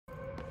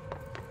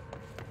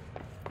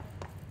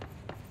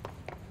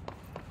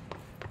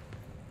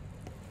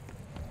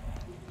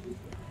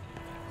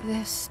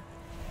This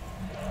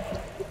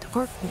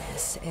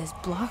darkness is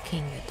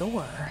blocking the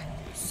door.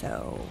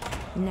 So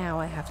now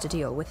I have to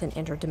deal with an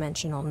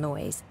interdimensional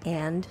noise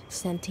and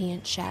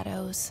sentient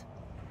shadows.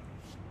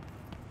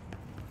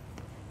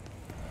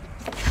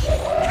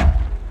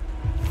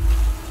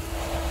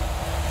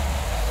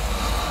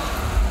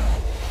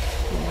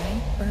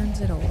 Light burns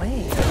it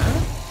away,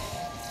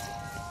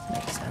 huh?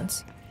 Makes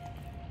sense.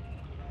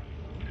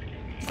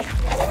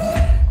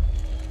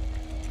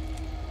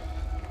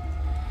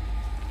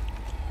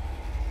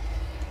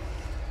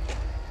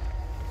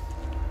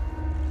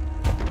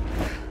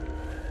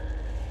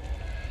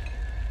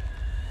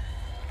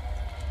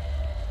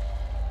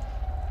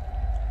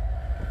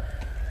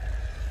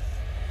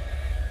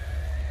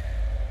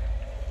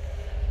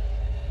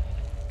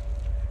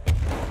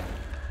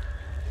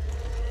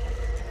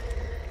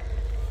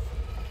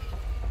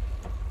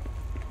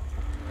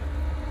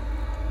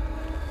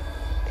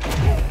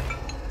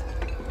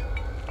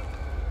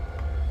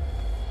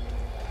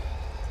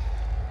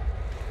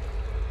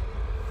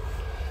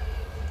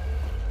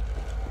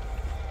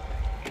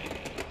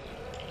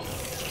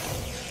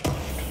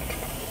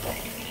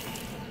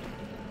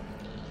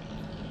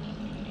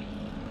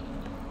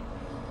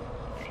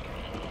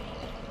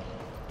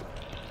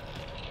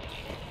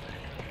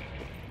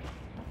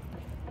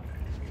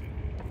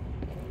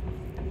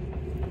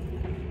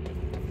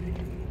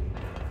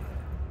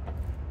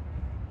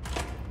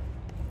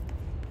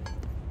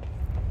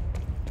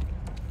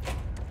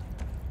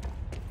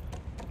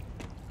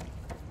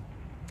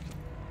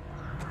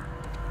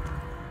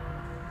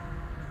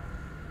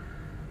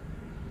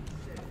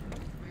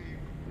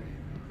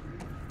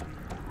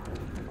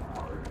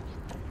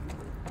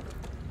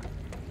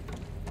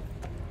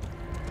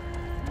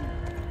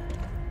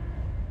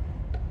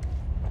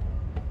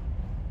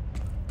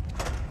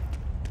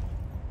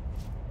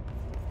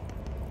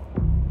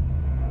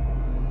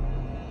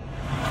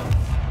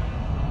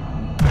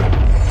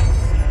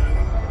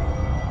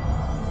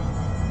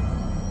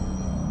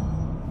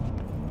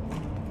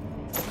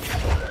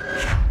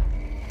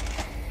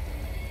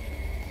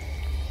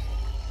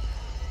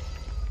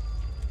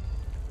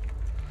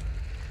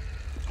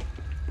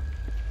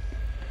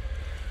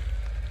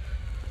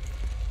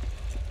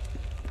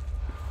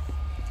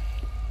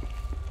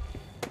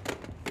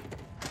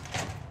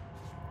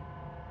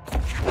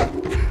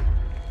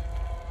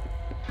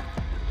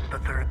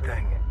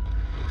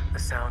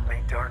 Sound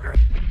made darker.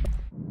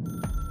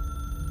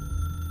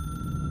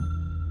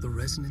 The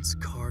resonance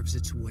carves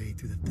its way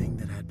through the thing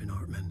that had been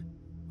Hartman,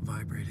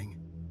 vibrating,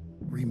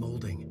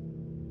 remolding.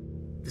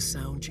 The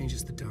sound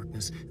changes the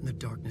darkness, and the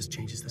darkness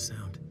changes the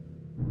sound.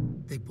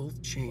 They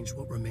both changed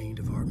what remained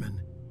of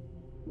Hartman.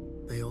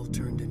 They all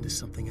turned into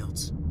something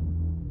else.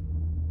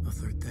 A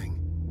third thing.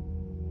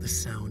 The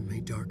sound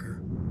made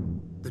darker.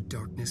 The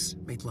darkness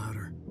made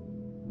louder.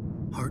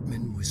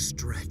 Hartman was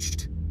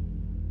stretched.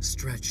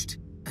 Stretched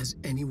as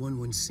anyone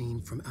when seen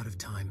from out of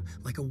time,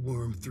 like a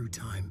worm through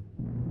time.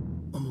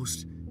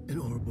 Almost an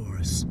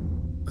Ouroboros,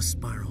 a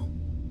spiral,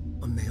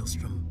 a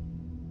maelstrom.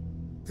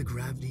 The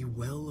gravity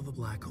well of a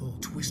black hole,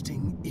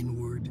 twisting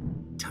inward,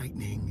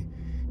 tightening,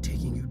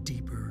 taking you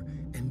deeper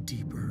and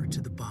deeper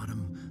to the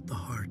bottom, the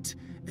heart,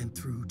 and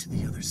through to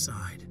the other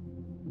side.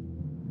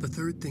 The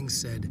third thing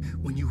said,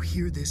 when you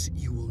hear this,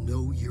 you will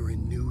know you're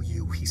in new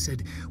you. He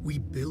said, we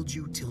build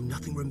you till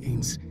nothing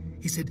remains.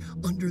 He said,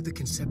 under the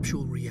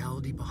conceptual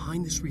reality,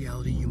 behind this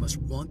reality, you must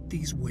want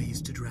these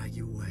ways to drag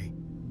you away.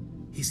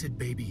 He said,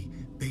 baby,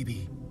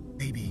 baby,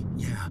 baby,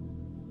 yeah,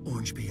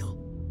 orange peel.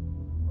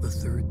 The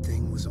third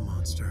thing was a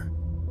monster.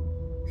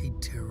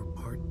 He'd tear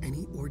apart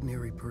any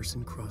ordinary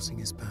person crossing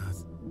his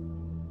path.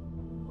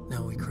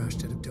 Now he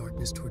crashed out of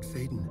darkness toward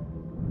Faden.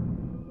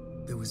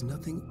 There was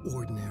nothing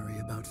ordinary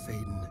about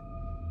Faden.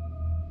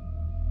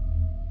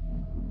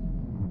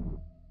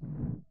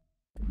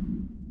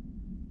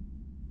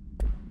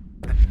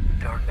 The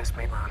darkness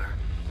made louder.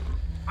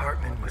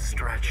 Hartman was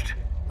stretched,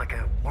 like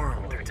a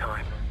worm through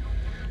time.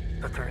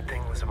 The third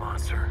thing was a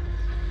monster.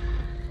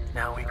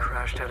 Now he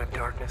crashed out of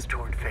darkness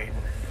toward Faden.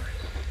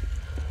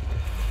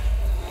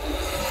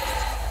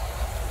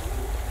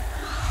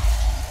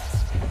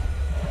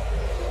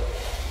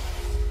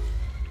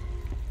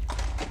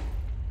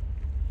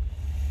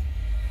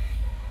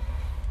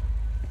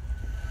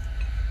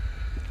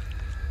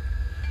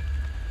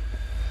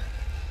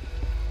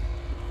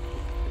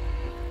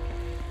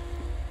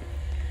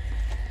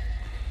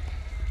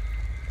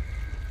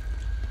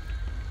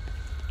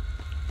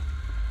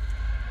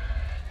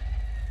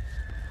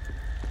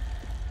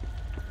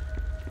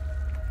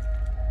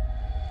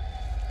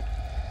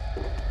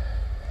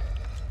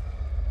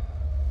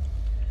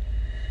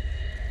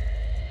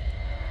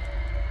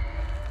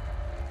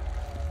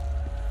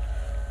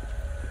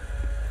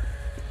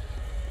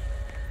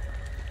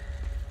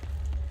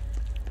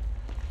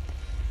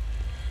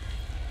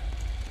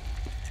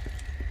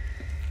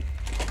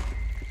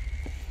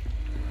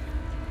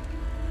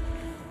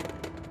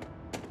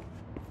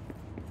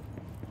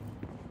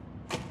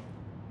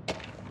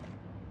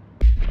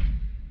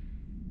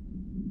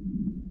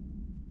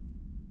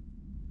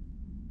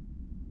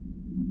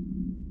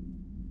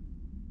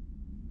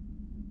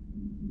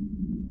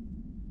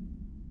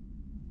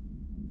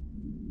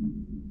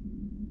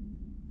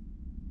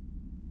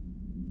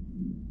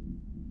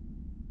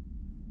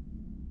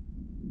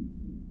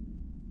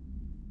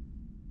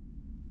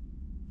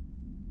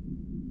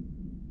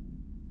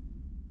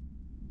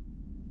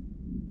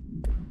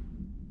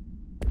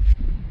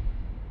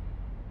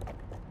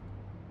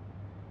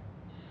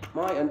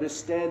 My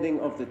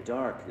understanding of the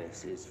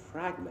darkness is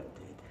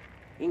fragmented,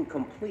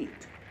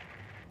 incomplete.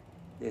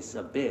 This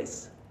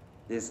abyss,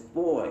 this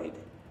void,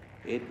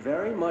 it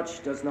very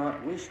much does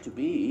not wish to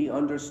be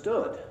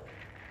understood.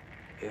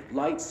 If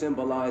light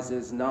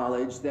symbolizes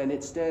knowledge, then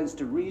it stands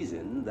to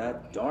reason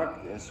that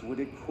darkness would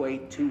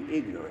equate to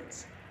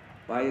ignorance.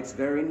 By its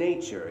very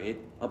nature,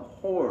 it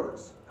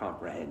abhors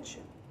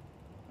comprehension.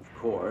 Of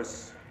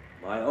course,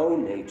 my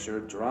own nature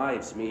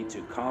drives me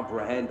to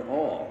comprehend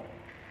all.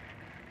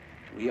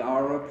 We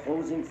are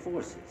opposing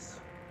forces,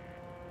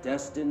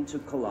 destined to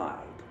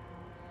collide.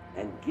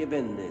 And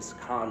given this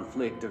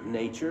conflict of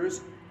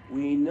natures,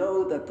 we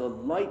know that the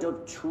light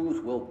of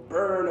truth will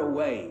burn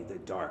away the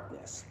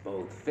darkness,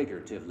 both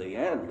figuratively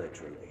and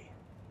literally.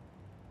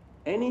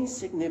 Any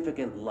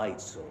significant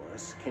light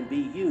source can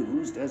be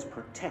used as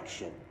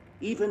protection,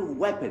 even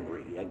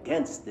weaponry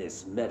against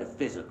this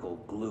metaphysical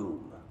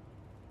gloom.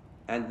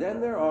 And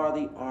then there are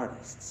the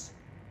artists.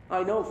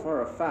 I know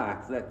for a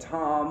fact that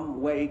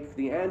Tom, Wake,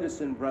 the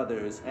Anderson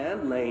brothers,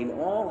 and Lane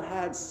all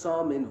had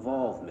some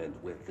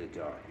involvement with the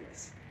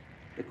darkness.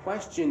 The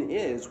question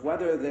is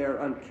whether their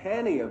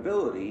uncanny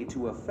ability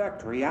to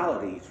affect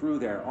reality through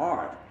their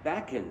art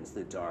beckons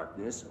the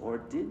darkness, or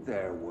did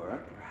their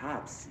work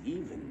perhaps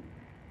even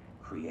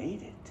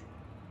create it?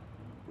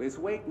 With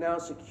Wake now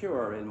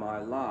secure in my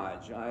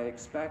lodge, I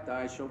expect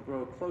I shall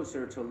grow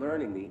closer to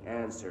learning the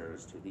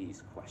answers to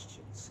these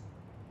questions.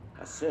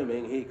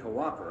 Assuming he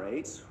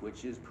cooperates,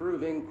 which is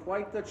proving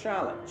quite the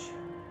challenge.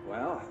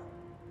 Well,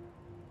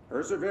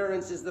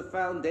 perseverance is the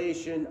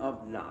foundation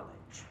of knowledge.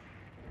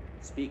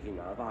 Speaking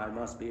of, I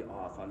must be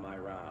off on my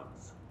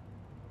rounds.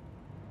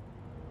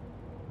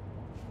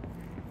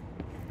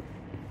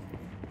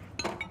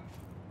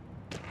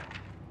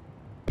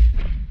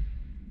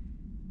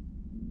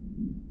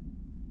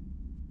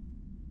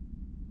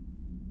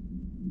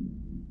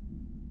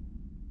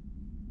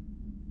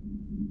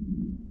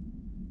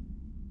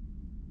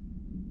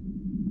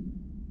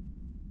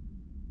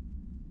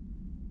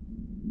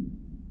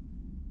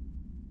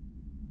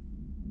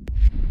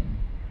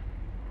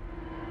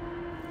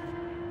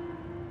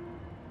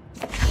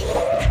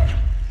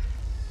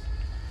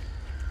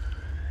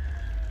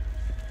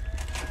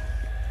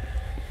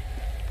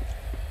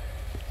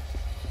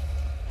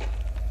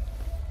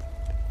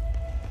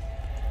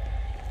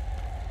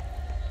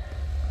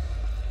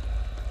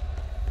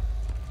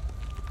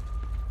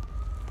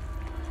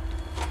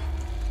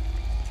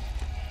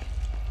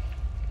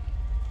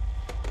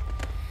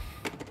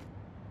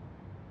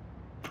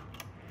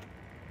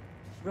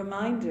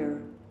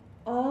 Reminder,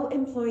 all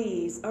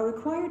employees are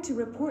required to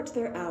report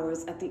their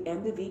hours at the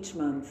end of each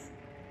month.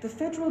 The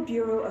Federal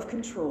Bureau of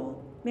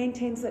Control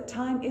maintains that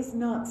time is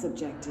not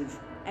subjective,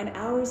 and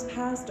hours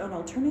passed on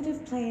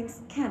alternative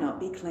planes cannot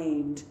be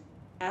claimed.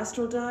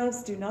 Astral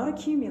dives do not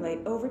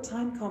accumulate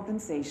overtime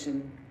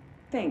compensation.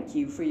 Thank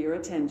you for your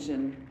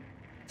attention.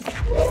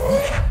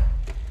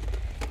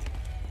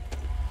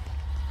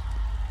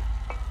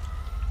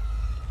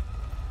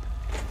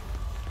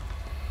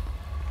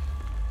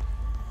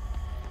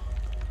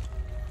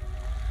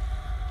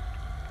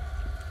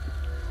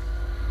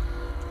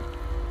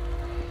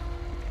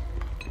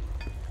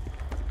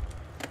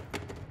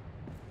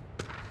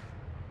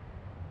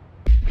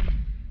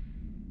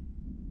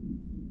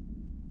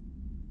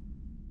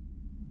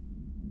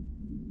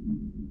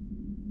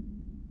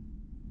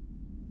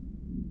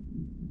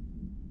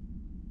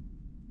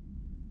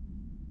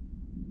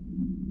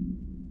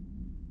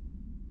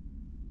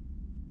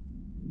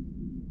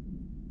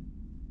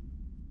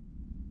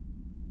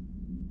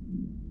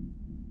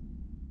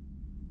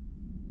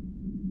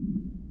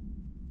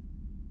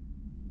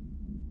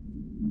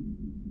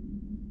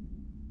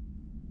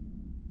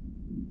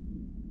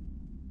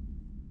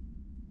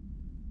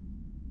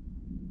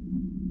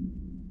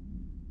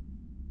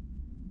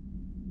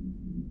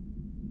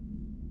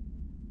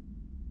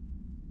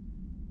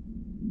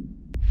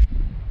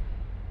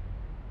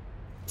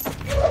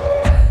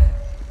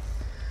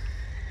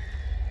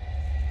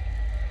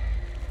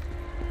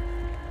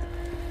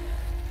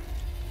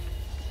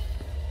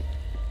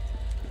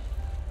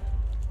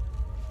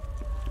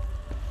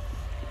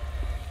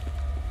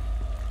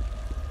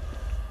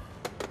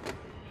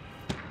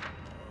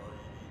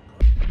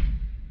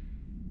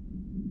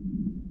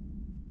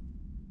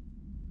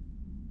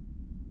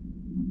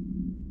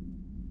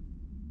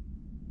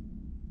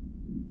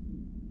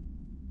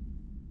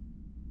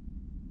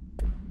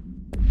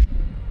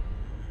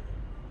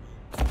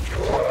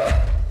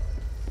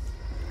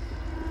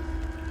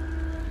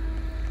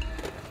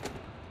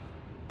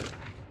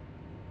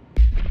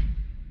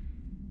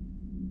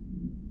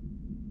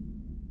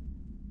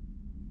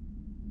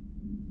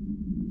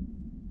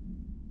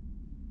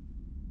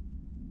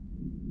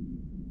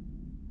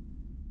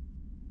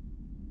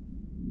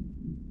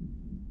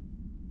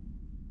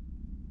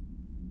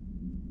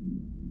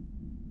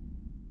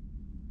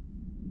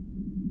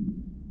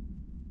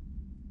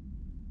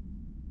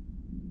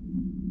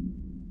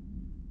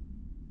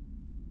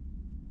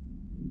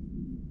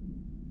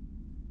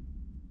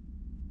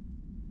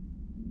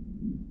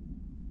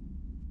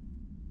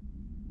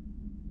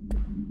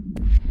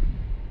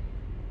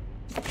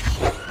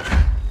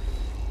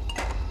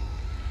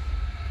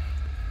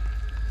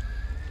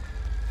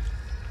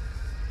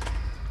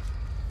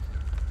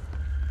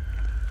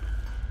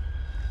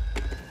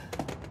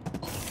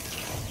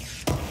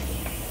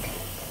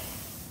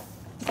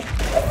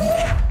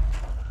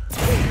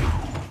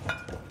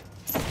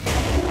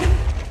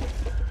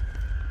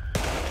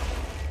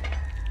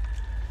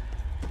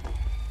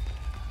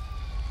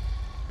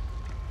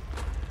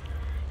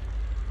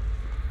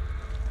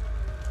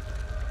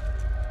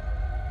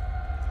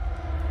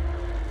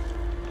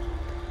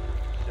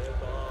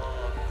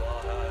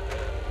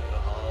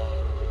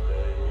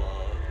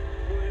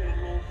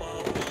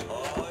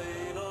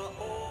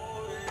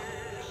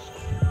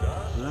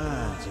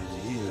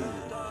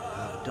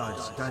 start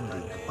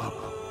standing up.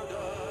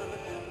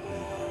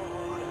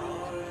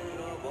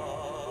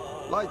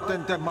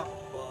 Lighten them up.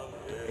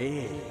 The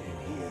air in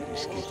here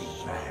is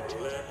getting bad.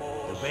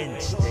 The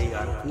vents, they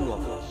are full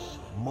of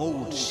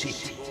mold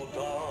shit.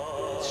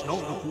 It's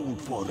not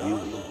good for you.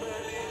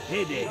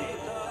 Headache,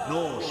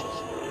 nausea,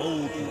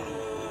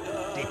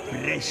 overload,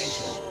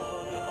 depression.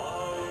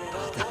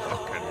 How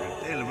can you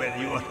tell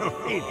when you are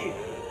afraid?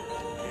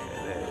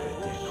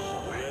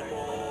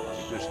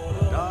 Because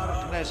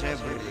darkness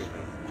everywhere.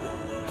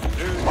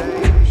 New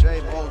day,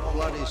 same old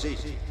bloody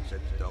city, said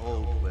the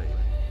old way.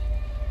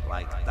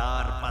 Like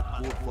tar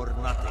but good for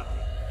nothing.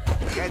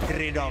 Get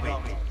rid of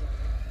it.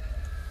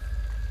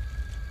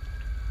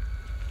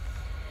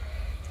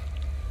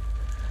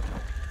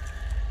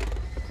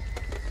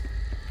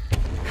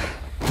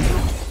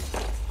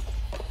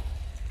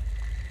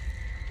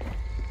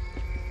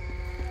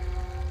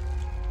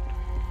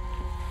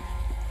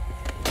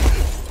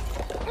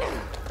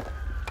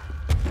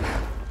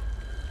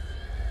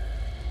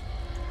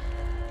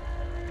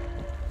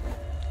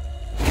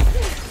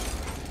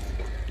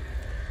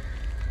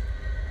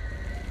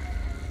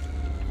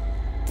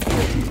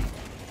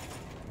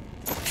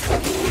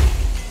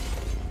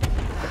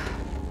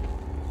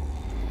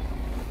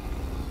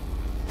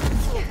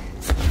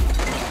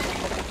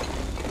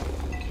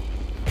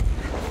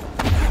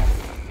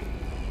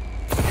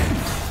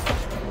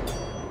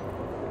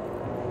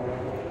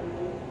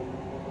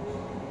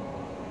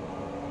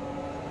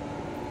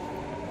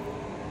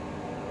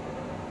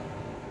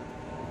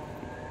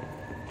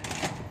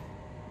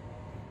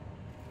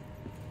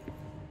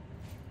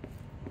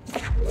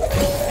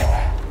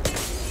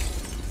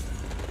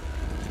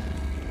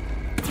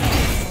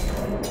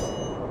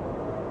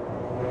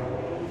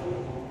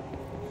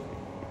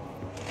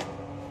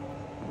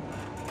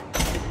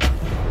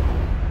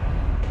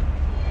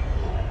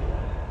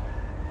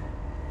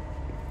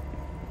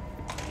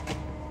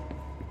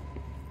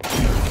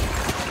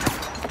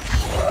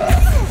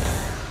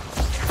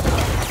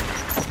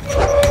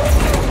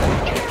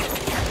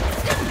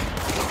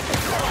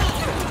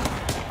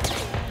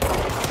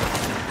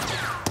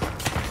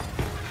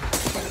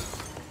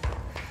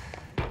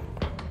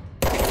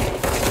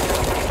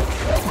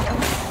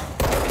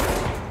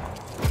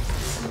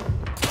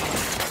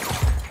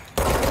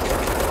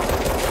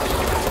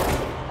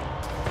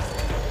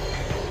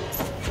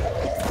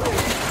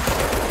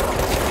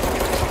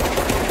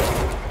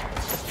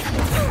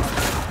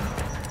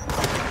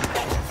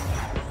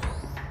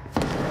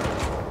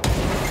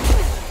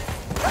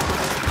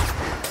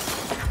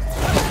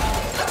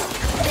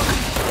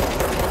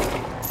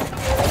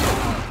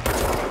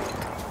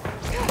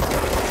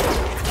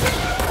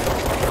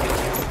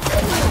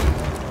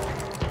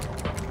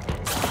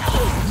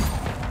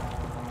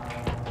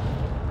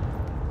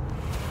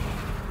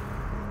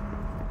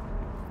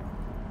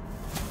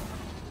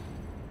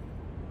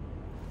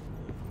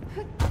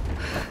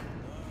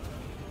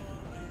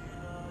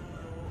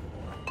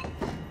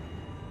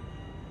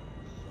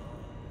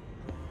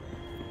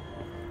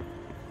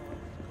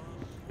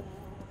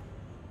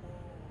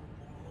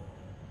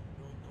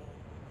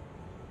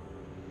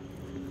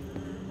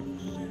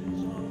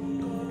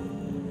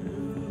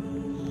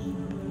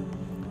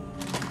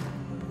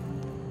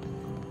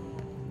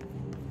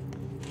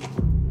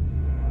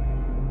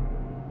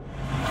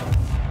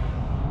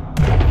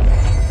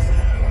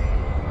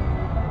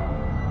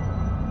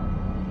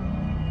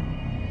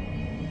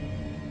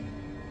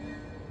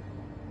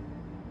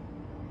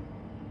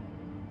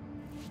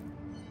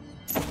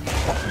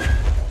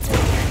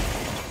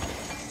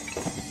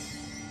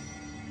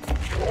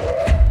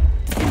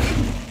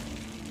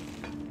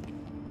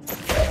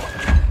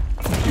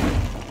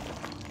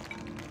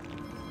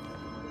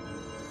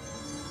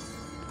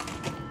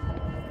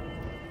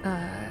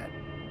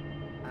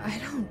 I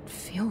don't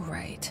feel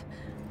right.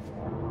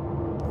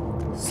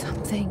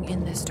 Something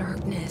in this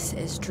darkness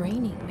is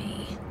draining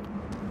me.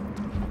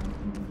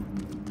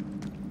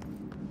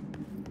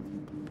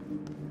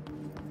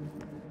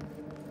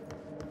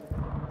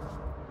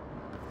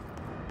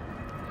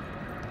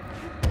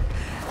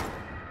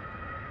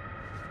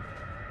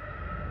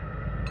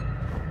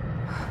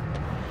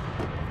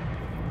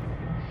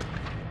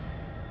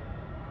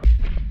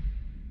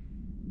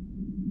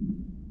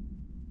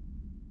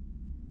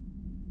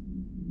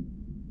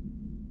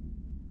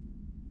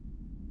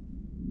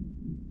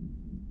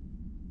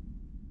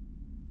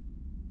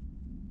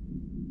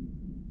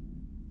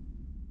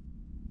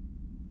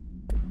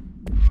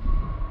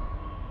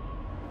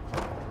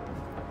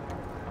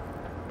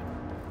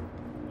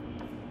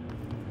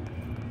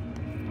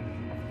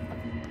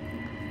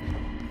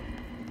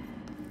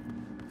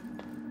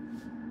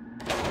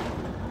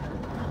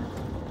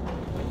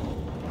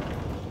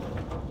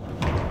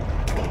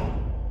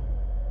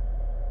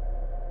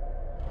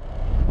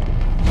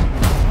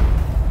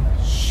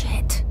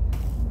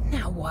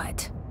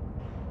 What?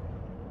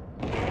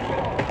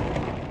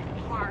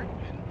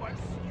 Hartman was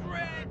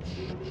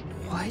stretched.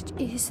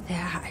 What is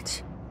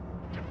that?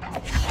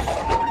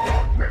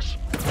 Darkness.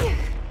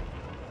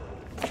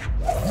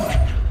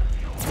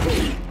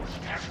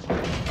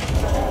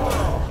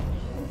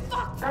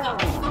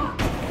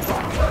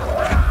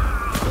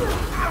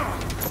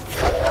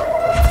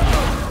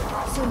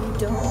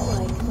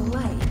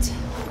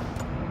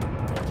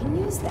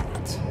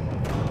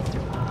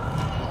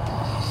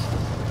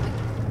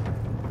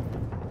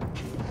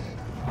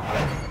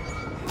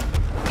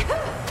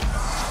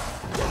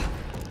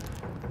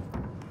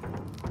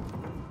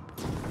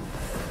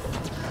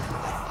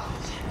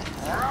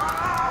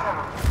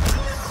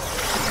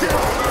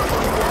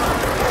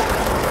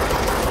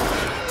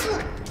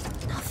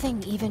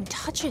 even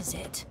touches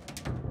it.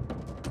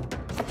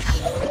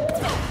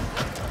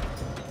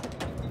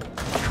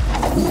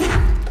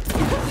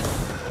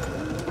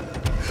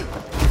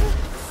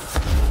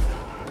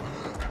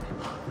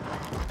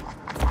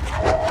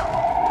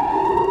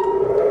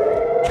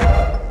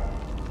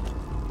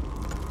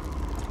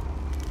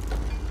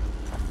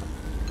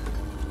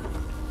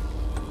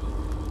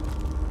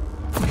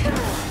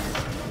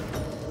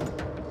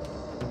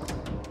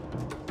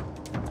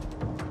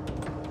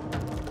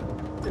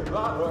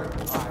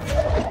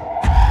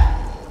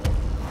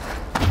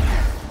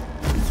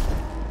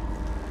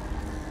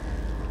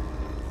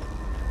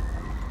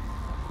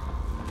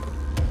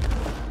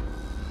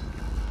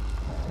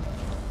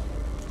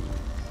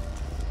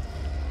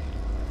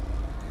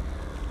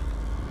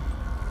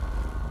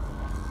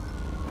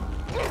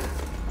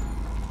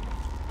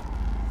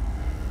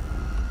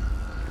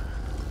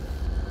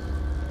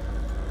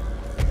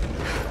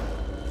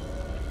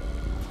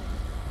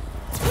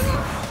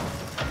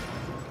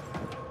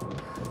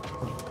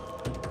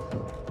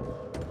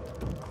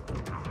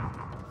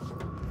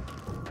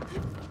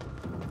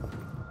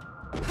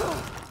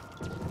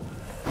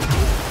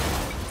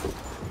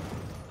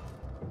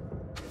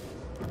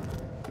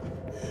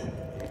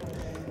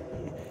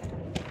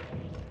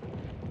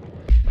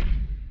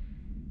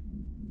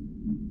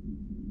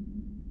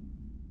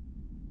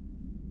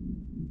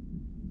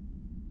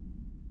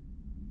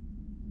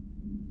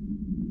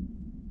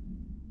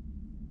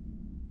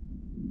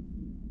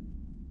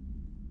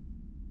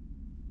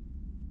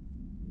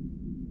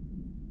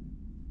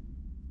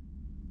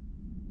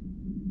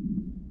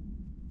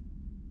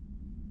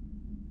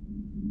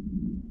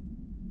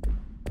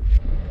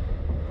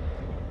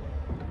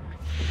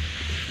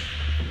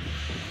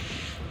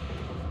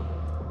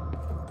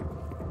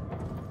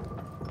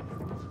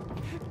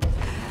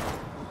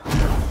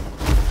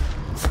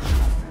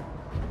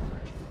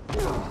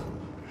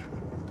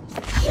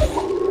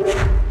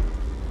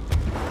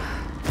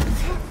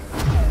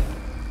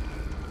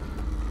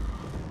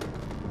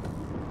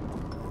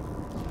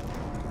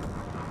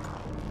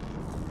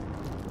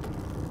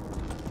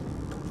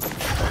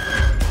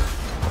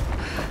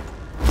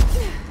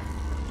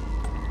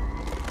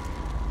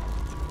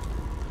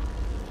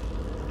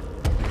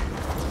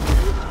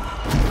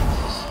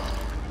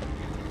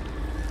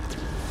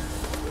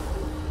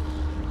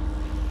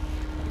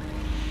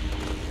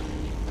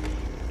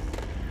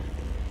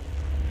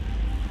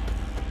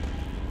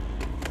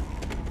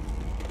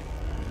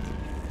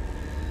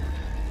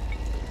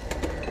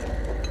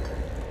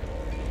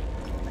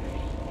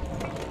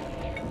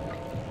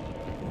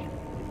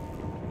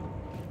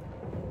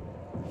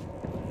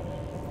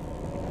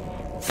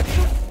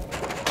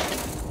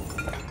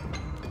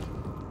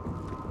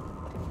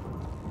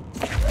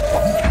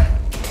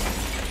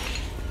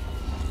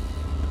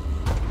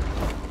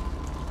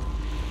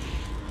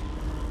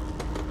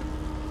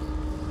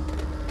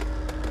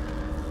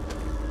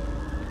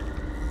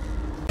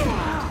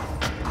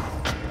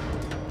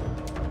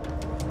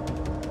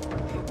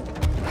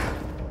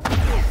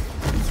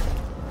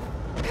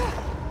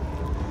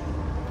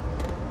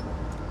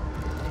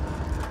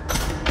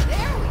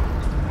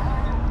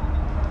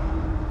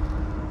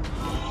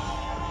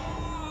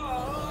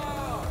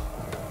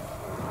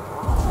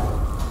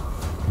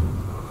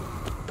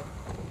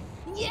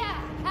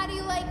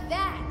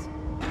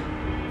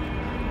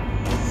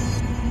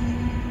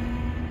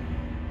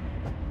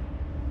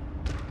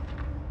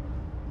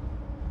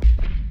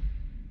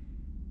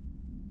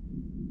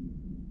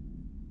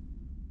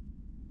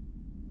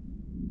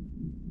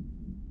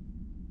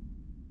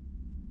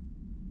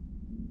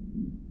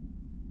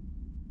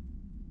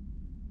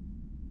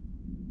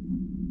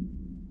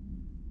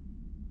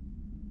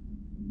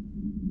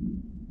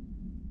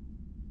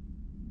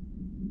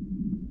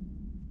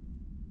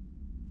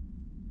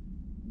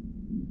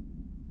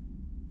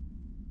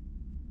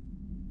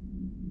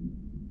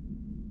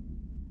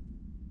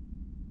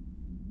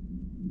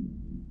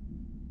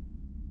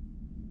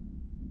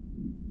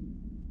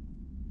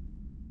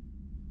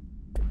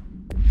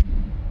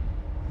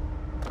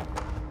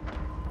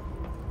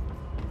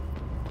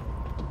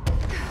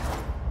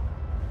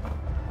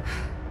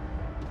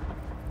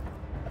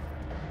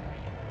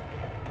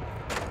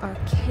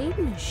 Arcade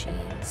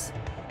machines.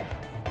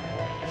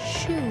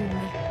 Shoom.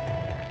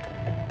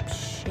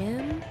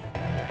 Shim?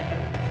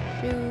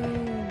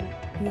 Shoom.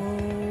 Whoa.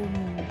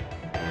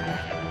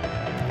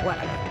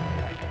 Whatever.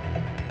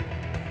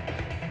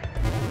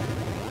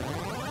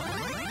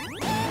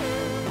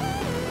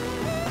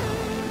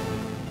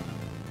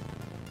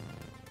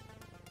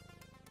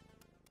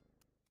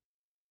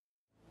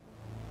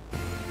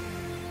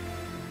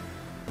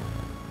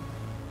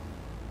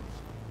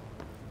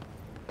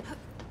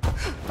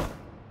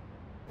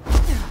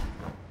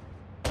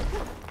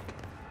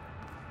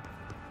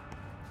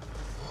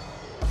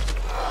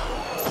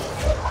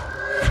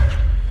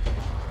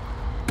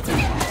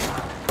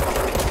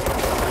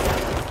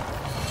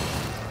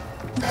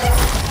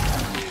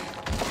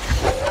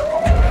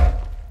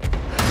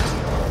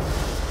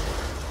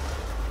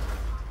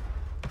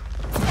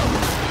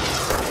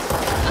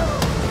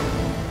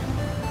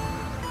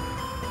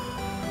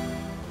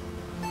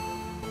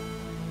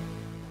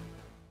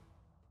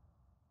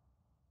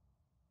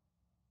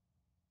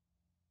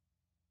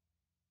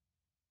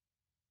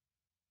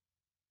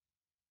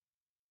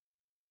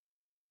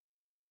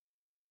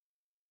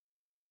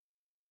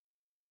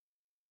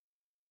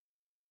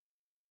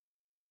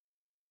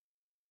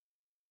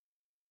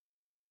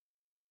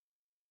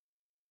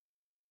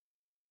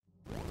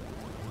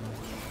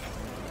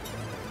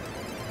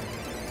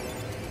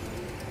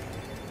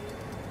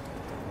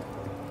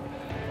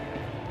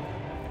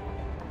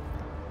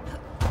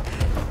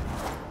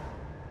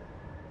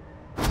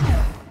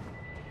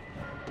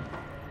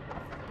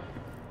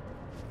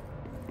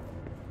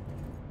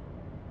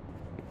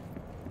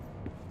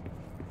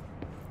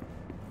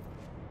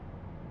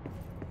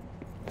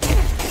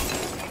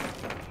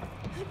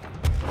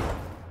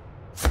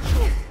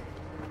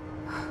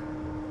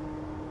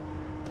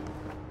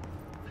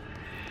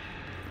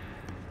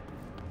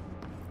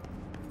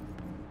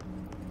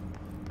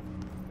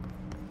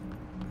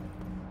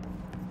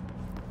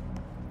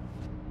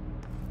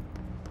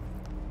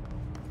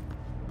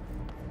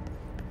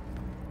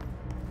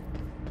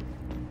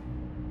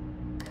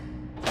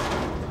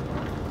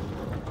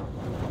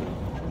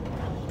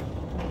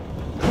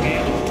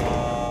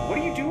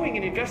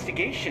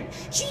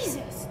 investigations.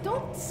 Jesus,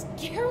 don't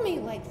scare me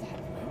like that,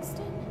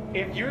 Langston.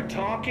 If you're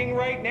talking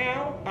right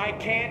now, I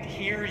can't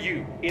hear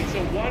you. It's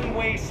a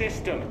one-way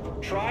system.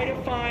 Try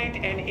to find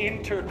an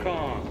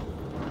intercom.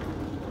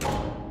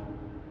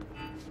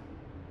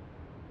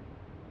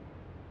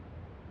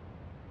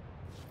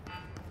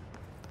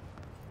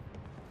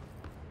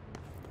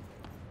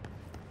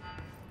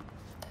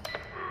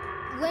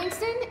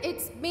 Langston,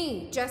 it's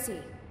me,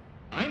 Jesse.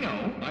 I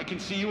know. I can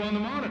see you on the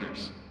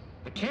monitors.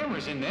 The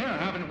cameras in there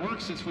haven't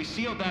worked since we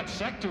sealed that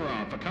sector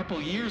off a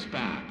couple years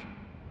back.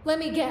 Let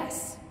me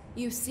guess.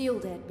 You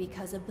sealed it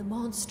because of the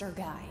monster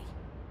guy.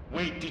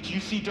 Wait, did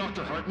you see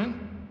Dr.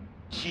 Hartman?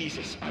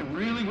 Jesus, I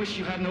really wish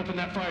you hadn't opened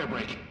that fire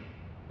break.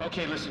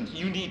 Okay, listen,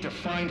 you need to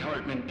find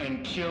Hartman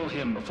and kill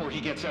him before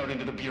he gets out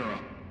into the Bureau.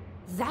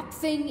 That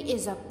thing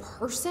is a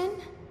person?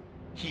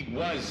 He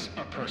was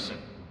a person.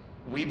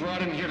 We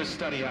brought him here to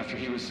study after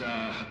he was,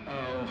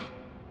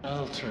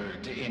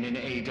 altered in an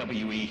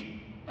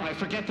AWE. I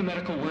forget the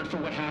medical word for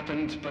what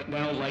happened, but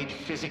now light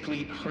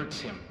physically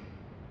hurts him.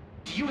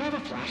 Do you have a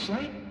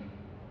flashlight?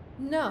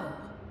 No.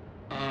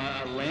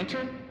 A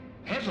lantern?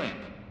 Headlamp?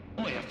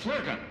 Oh yeah,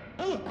 flare gun.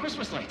 Oh,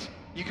 Christmas lights.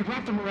 You could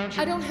wrap them around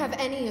your... I don't have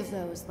any of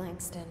those,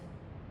 Langston.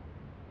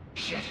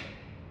 Shit.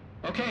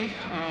 Okay,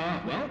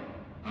 well,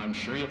 I'm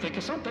sure you'll think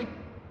of something.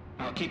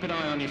 I'll keep an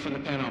eye on you from the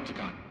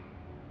Panopticon.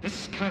 This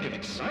is kind of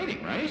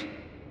exciting, right?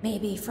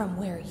 Maybe from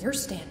where you're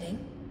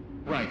standing.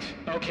 Right,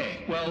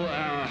 okay.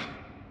 Well,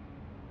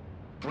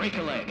 break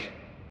a leg.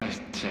 I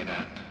say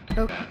that.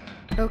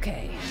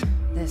 Okay.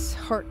 This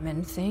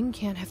Hartman thing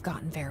can't have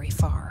gotten very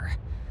far.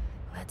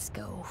 Let's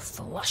go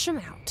flush him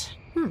out.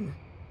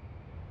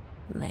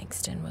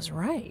 Langston was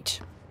right.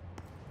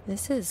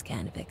 This is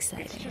kind of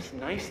exciting. It's just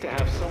nice to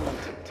have someone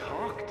to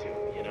talk to,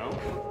 you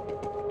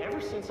know?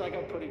 Ever since I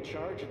got put in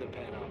charge of the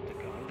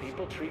Panopticon,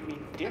 people treat me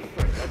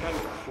different, like I'm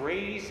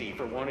crazy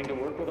for wanting to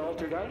work with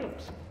altered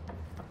items.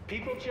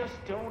 People just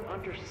don't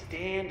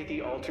understand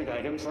the altered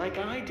items like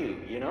I do,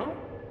 you know?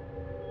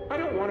 I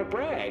don't want to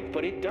brag,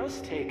 but it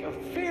does take a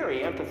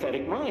very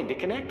empathetic mind to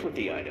connect with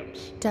the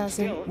items.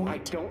 Doesn't Still, want I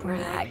to don't know why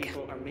brag.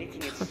 people are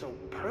making it so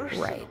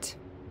personal. Right.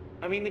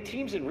 I mean, the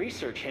teams in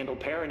research handle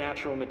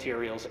paranatural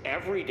materials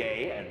every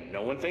day, and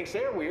no one thinks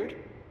they're weird.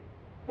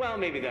 Well,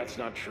 maybe that's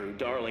not true.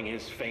 Darling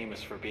is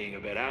famous for being a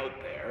bit out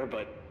there,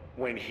 but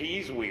when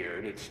he's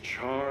weird, it's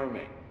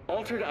charming.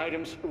 Altered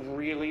items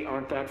really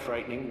aren't that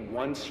frightening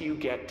once you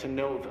get to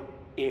know them.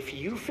 If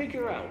you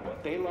figure out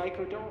what they like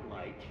or don't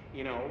like,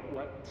 you know,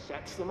 what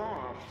sets them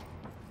off,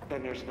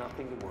 then there's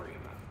nothing to worry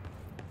about.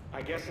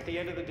 I guess at the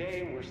end of the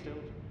day, we're still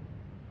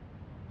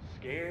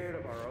scared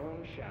of our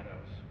own shadows.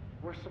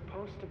 We're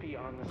supposed to be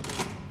on the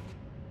same